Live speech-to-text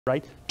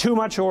right? Too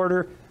much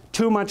order,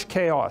 too much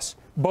chaos,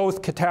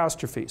 both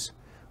catastrophes.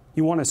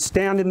 You want to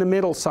stand in the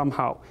middle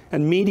somehow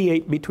and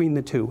mediate between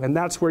the two, and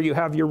that's where you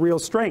have your real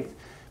strength,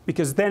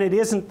 because then it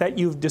isn't that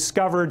you've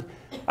discovered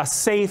a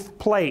safe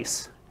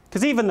place,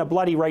 because even the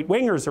bloody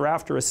right-wingers are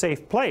after a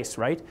safe place,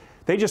 right?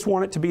 They just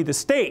want it to be the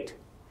state.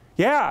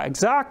 Yeah,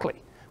 exactly.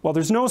 Well,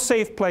 there's no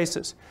safe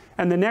places.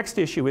 And the next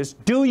issue is,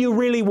 do you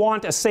really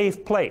want a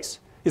safe place?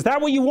 Is that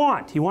what you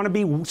want? You want to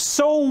be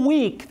so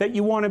weak that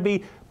you want to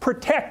be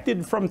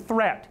protected from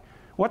threat?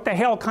 What the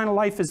hell kind of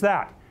life is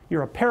that?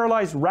 You're a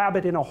paralyzed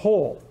rabbit in a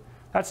hole.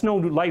 That's no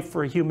life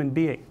for a human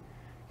being.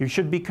 You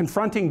should be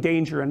confronting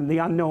danger and the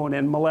unknown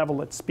and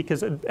malevolence,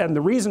 because, and the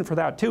reason for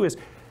that too is,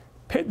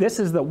 this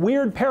is the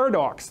weird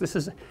paradox. This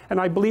is, and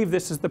I believe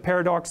this is the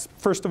paradox,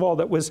 first of all,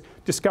 that was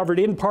discovered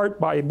in part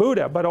by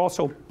Buddha, but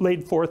also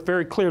laid forth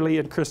very clearly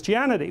in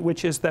Christianity,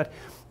 which is that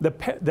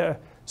the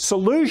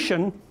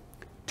solution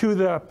to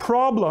the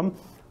problem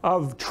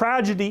of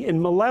tragedy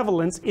and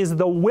malevolence is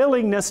the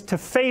willingness to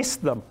face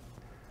them.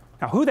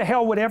 Now, who the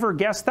hell would ever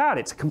guess that?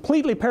 It's a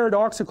completely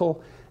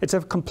paradoxical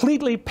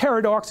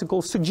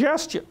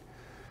suggestion.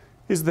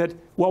 Is that,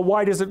 well,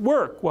 why does it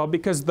work? Well,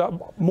 because the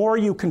more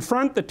you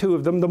confront the two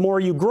of them, the more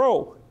you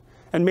grow.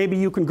 And maybe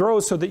you can grow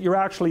so that you're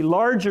actually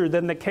larger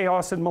than the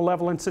chaos and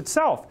malevolence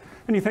itself.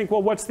 And you think,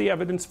 well, what's the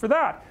evidence for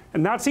that?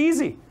 And that's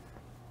easy.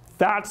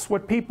 That's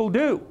what people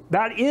do.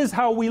 That is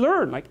how we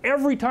learn. Like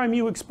every time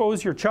you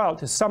expose your child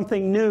to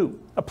something new,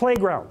 a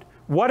playground,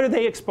 what are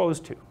they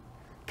exposed to?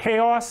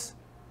 Chaos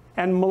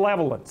and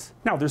malevolence.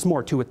 Now, there's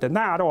more to it than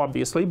that,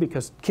 obviously,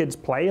 because kids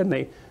play and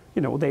they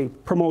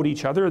promote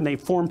each other and they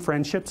form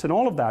friendships and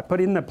all of that.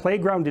 But in the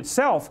playground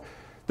itself,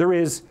 there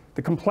is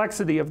the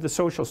complexity of the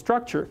social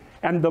structure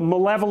and the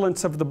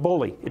malevolence of the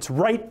bully. It's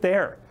right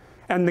there.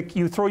 And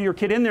you throw your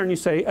kid in there and you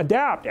say,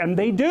 adapt, and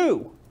they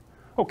do.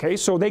 Okay,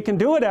 so they can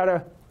do it at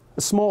a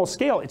small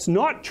scale. It's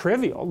not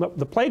trivial.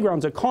 The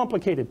playground's a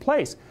complicated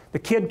place. The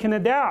kid can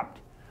adapt.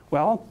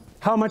 Well,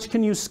 how much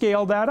can you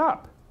scale that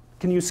up?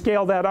 Can you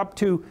scale that up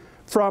to,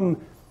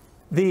 from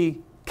the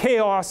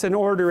chaos and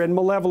order and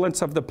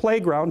malevolence of the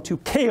playground to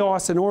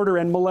chaos and order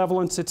and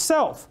malevolence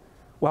itself?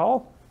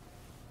 Well,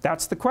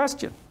 that's the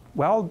question.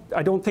 Well,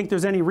 I don't think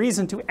there's any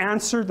reason to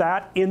answer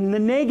that in the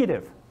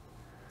negative.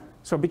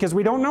 So, because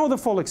we don't know the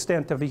full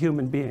extent of a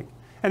human being.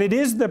 And it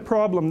is the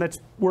problem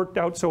that's worked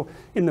out. So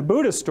in the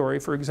Buddha story,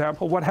 for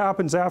example, what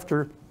happens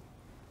after,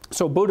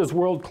 so Buddha's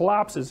world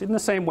collapses in the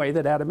same way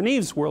that Adam and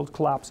Eve's world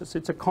collapses.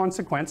 It's a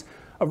consequence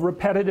of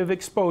repetitive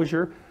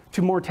exposure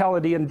to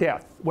mortality and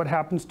death. What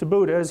happens to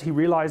Buddha is he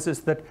realizes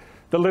that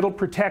the little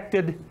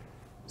protected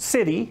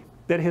city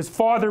that his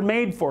father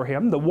made for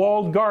him, the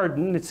walled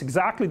garden, it's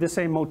exactly the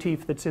same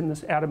motif that's in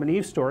this Adam and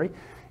Eve story,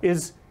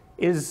 it's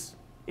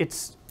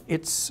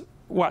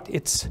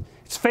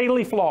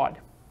fatally flawed.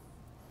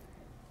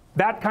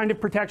 That kind of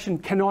protection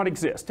cannot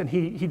exist, and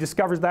he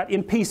discovers that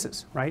in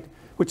pieces, right?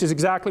 Which is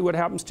exactly what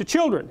happens to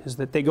children, is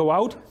that they go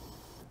out,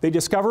 they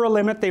discover a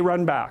limit, they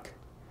run back.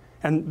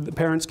 And the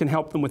parents can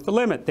help them with the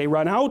limit. They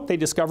run out, they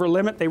discover a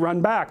limit, they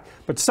run back.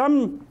 But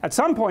at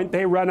some point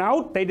they run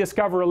out, they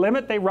discover a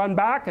limit, they run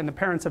back, and the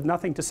parents have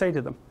nothing to say to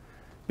them.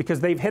 Because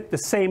they've hit the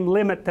same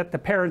limit that the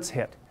parents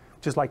hit.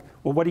 Which is like,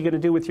 well, what are you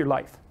going to do with your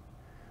life?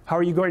 How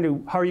are you going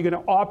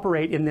to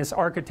operate in this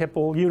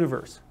archetypal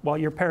universe? Well,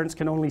 your parents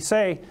can only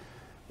say,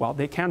 well,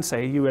 they can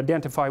say you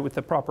identify with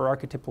the proper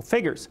archetypal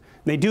figures.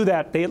 They do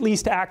that, they at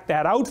least act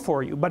that out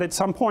for you, but at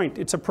some point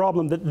it's a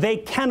problem that they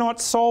cannot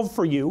solve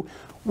for you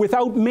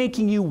without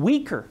making you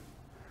weaker.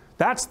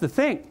 That's the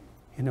thing,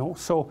 you know.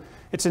 So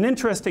it's an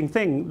interesting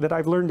thing that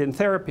I've learned in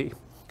therapy,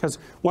 because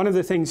one of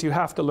the things you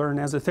have to learn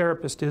as a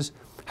therapist is,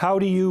 how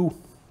do you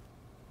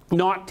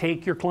not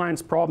take your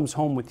client's problems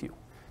home with you?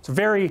 It's a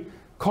very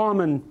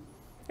common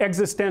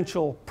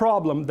existential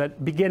problem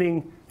that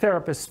beginning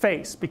therapists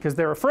face, because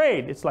they're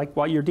afraid. It's like,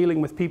 well, you're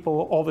dealing with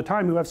people all the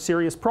time who have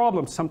serious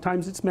problems.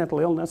 Sometimes it's mental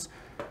illness,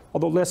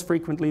 although less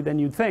frequently than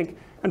you'd think.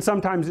 And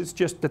sometimes it's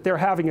just that they're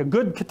having a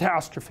good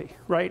catastrophe,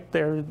 right?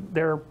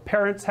 Their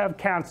parents have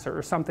cancer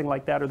or something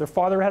like that, or their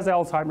father has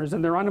Alzheimer's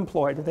and they're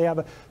unemployed, or they have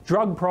a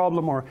drug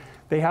problem, or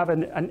they have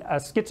a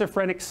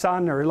schizophrenic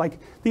son, or like,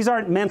 these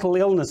aren't mental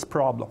illness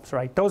problems,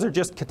 right? Those are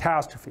just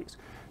catastrophes.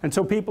 And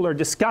so people are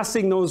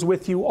discussing those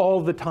with you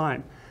all the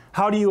time.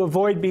 How do you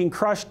avoid being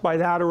crushed by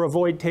that or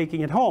avoid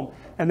taking it home?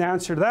 And the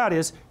answer to that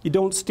is, you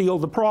don't steal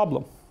the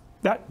problem.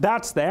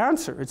 That's the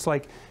answer. It's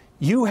like,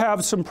 you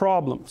have some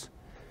problems.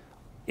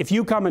 If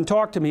you come and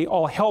talk to me,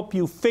 I'll help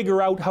you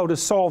figure out how to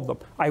solve them.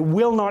 I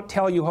will not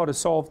tell you how to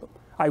solve them.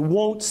 I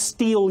won't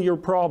steal your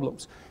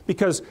problems.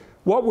 Because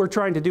what we're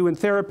trying to do in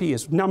therapy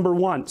is, number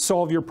one,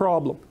 solve your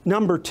problem.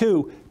 Number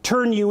two,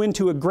 turn you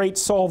into a great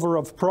solver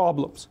of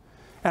problems.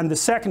 And the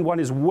second one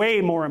is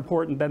way more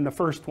important than the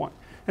first one.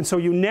 And so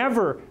you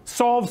never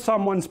solve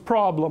someone's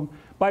problem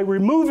by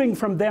removing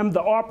from them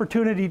the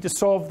opportunity to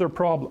solve their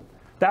problem.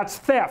 That's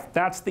theft.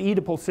 That's the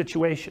Oedipal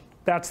situation.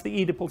 That's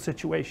the Oedipal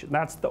situation.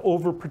 That's the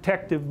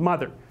overprotective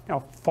mother.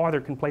 Now,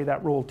 father can play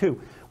that role too.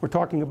 We're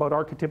talking about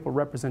archetypal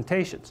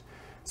representations.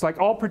 It's like,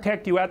 I'll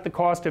protect you at the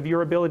cost of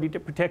your ability to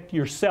protect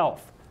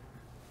yourself.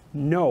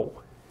 No,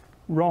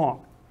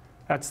 wrong.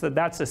 That's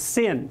a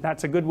sin.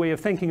 That's a good way of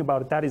thinking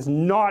about it. That is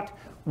not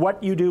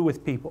what you do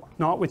with people.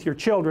 Not with your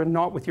children,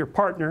 not with your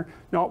partner,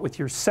 not with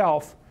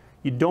yourself.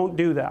 You don't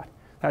do that.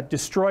 That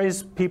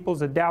destroys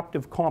people's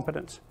adaptive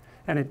competence.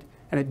 And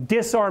it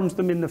disarms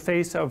them in the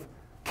face of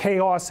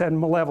chaos and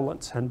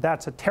malevolence. And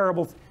that's a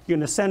terrible thing. You're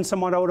going to send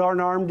someone out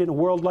unarmed in a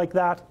world like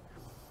that?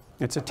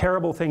 It's a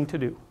terrible thing to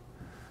do.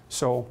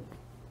 So,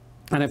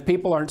 and if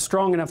people aren't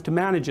strong enough to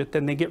manage it,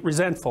 then they get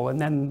resentful. And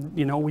then,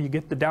 you know, you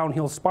get the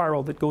downhill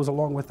spiral that goes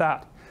along with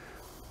that.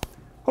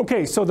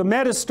 Okay, so the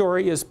meta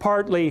story is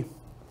partly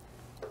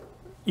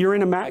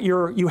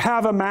you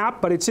have a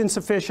map, but it's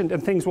insufficient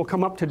and things will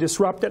come up to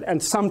disrupt it.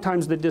 And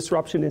sometimes the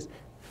disruption is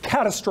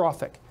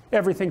catastrophic.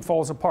 Everything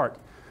falls apart.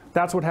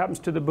 That's what happens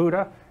to the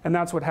Buddha, and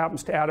that's what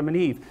happens to Adam and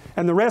Eve.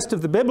 And the rest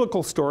of the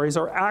biblical stories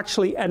are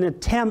actually an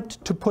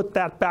attempt to put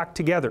that back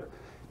together.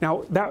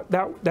 Now,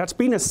 that's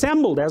been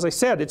assembled, as I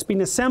said, it's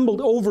been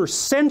assembled over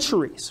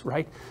centuries,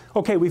 right?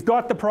 Okay, we've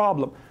got the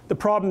problem. The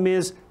problem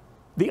is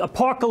the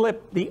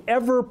apocalypse, the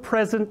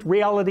ever-present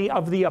reality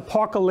of the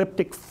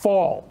apocalyptic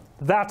fall.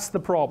 That's the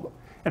problem.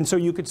 And so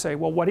you could say,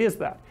 well, what is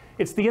that?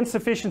 It's the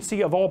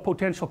insufficiency of all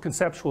potential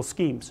conceptual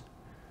schemes.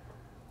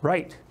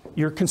 Right.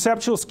 Your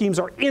conceptual schemes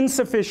are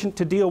insufficient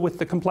to deal with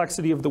the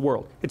complexity of the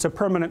world. It's a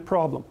permanent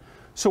problem.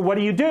 So what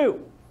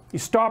do? You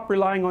stop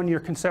relying on your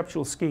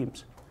conceptual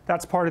schemes.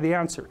 That's part of the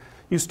answer.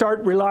 You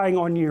start relying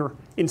on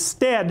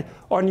instead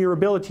on your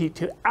ability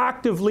to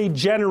actively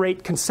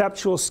generate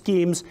conceptual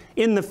schemes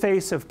in the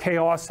face of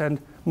chaos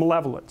and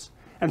malevolence.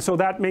 And so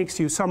that makes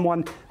you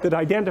someone that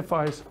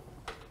identifies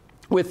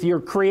with your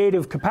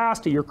creative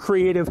capacity, your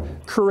creative,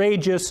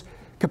 courageous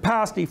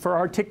capacity for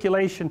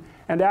articulation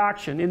and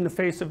action in the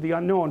face of the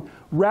unknown,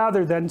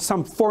 rather than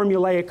some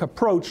formulaic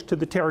approach to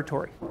the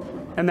territory.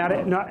 And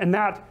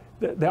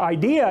the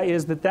idea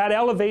is that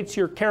elevates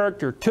your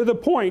character to the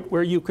point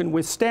where you can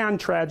withstand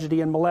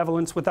tragedy and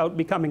malevolence without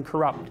becoming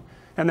corrupt.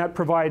 And that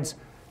provides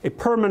a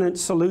permanent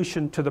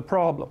solution to the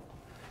problem.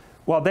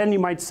 Well, then you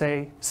might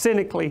say,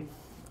 cynically,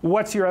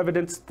 what's your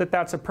evidence that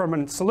that's a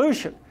permanent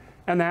solution?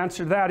 And the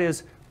answer to that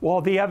is,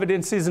 well, the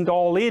evidence isn't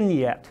all in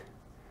yet.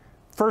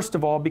 First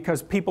of all,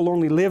 because people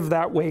only live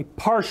that way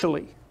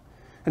partially.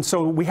 And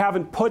so we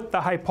haven't put the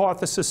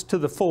hypothesis to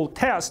the full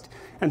test.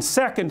 And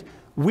second,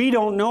 we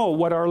don't know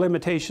what our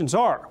limitations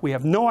are. We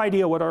have no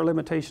idea what our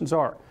limitations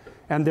are.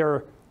 And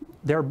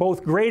they're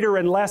both greater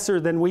and lesser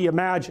than we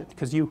imagined.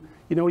 Because you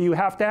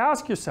have to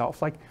ask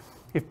yourself, like,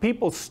 if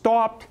people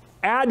stopped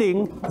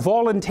adding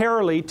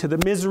voluntarily to the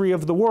misery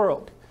of the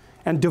world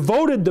and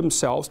devoted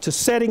themselves to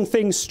setting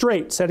things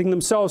straight, setting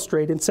themselves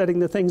straight and setting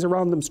the things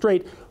around them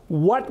straight,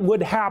 what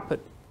would happen?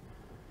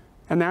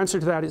 And the answer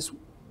to that is,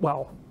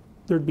 well,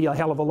 there'd be a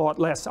hell of a lot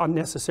less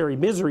unnecessary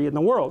misery in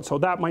the world. So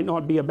that might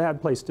not be a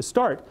bad place to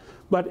start.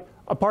 But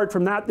apart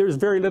from that, there's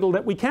very little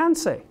that we can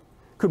say.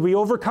 Could we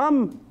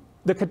overcome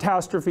the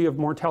catastrophe of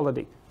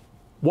mortality?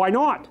 Why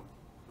not?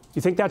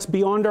 You think that's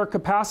beyond our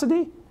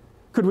capacity?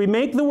 Could we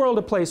make the world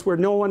a place where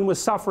no one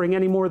was suffering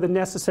any more than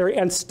necessary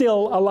and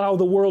still allow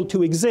the world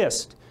to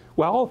exist?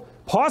 Well,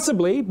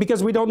 possibly,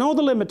 because we don't know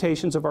the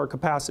limitations of our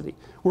capacity.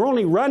 We're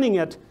only running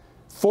at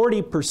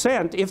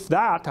 40%, if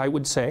that, I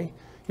would say.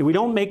 We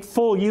don't make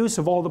full use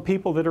of all the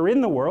people that are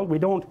in the world. We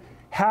don't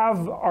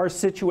have our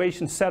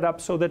situation set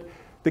up so that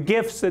the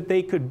gifts that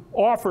they could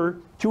offer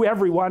to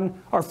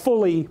everyone are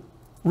fully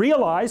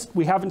realized.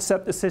 We haven't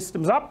set the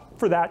systems up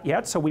for that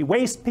yet, so we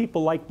waste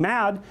people like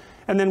mad,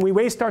 and then we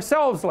waste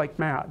ourselves like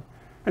mad.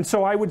 And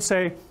so I would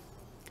say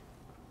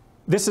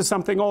this is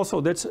something also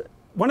that's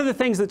one of the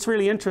things that's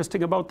really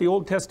interesting about the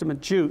Old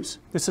Testament Jews.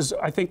 This is,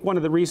 I think, one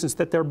of the reasons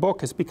that their book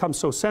has become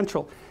so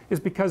central, is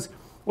because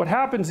what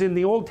happens in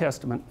the Old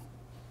Testament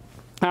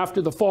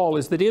after the fall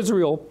is that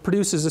Israel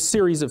produces a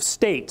series of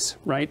states,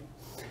 right?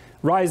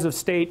 Rise of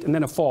state and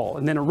then a fall,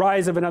 and then a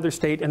rise of another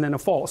state and then a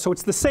fall. So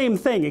it's the same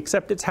thing,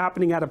 except it's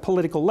happening at a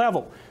political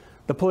level.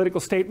 The political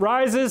state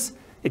rises,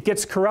 it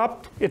gets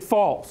corrupt, it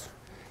falls.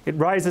 It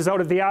rises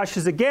out of the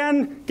ashes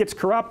again, gets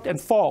corrupt, and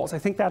falls. I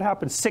think that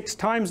happens 6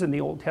 times in the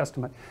Old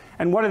Testament.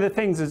 And one of the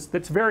things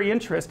that's very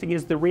interesting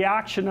is the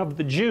reaction of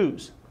the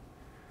Jews.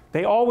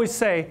 They always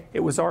say,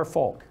 it was our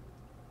fault.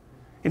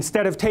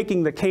 Instead of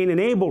taking the Cain and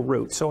Abel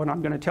route, and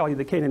I'm going to tell you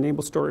the Cain and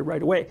Abel story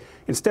right away.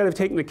 Instead of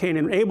taking the Cain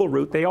and Abel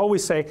route, they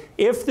always say,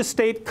 if the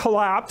state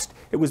collapsed,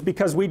 it was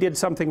because we did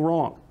something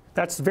wrong.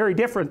 That's very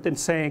different than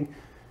saying,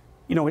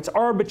 you know, it's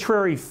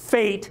arbitrary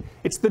fate.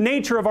 It's the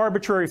nature of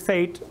arbitrary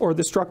fate, or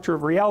the structure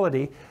of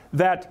reality,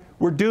 that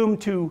we're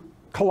doomed to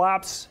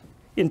collapse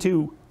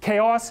into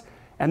chaos,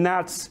 and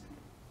that's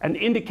an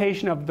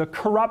indication of the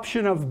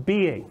corruption of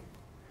being.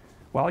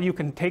 Well, you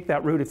can take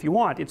that route if you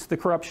want. It's the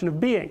corruption of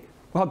being.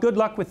 Well, good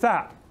luck with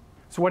that.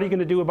 So what are you going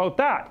to do about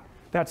that?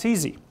 That's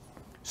easy.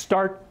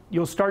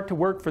 You'll start to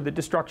work for the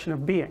destruction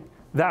of being.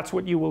 That's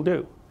what you will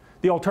do.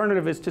 The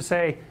alternative is to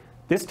say,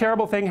 this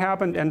terrible thing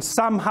happened and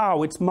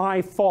somehow it's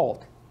my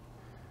fault.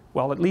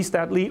 Well, at least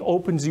that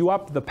opens you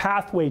up the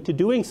pathway to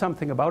doing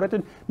something about it,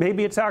 and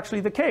maybe it's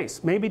actually the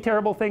case. Maybe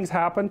terrible things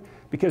happen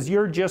because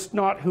you're just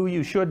not who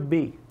you should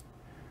be.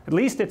 At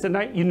least it's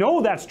you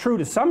know that's true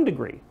to some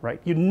degree, right?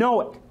 You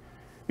know it.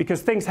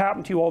 Because things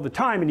happen to you all the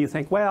time and you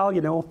think, well,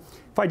 you know,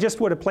 if I just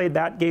would have played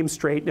that game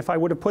straight and if I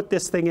would have put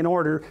this thing in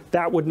order,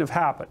 that wouldn't have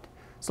happened.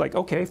 It's like,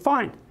 okay,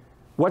 fine.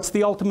 What's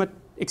the ultimate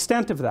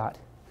extent of that?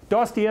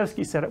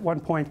 Dostoevsky said at one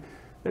point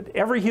that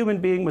every human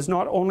being was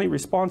not only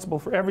responsible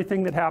for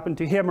everything that happened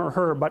to him or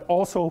her, but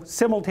also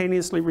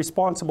simultaneously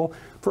responsible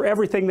for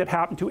everything that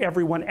happened to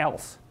everyone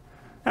else.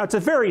 Now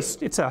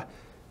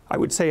I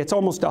would say it's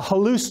almost a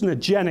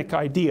hallucinogenic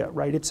idea,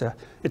 right? It's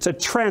a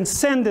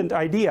transcendent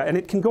idea, and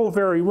it can go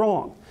very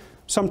wrong.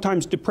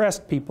 Sometimes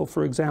depressed people,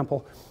 for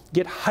example,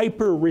 get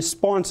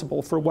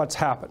hyper-responsible for what's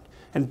happened,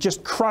 and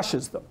just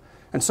crushes them.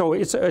 And so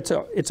it's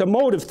a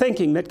mode of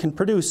thinking that can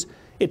produce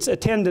its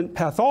attendant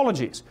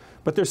pathologies.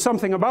 But there's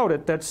something about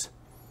it that's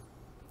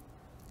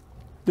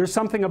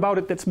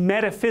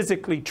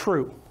metaphysically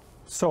true.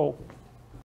 So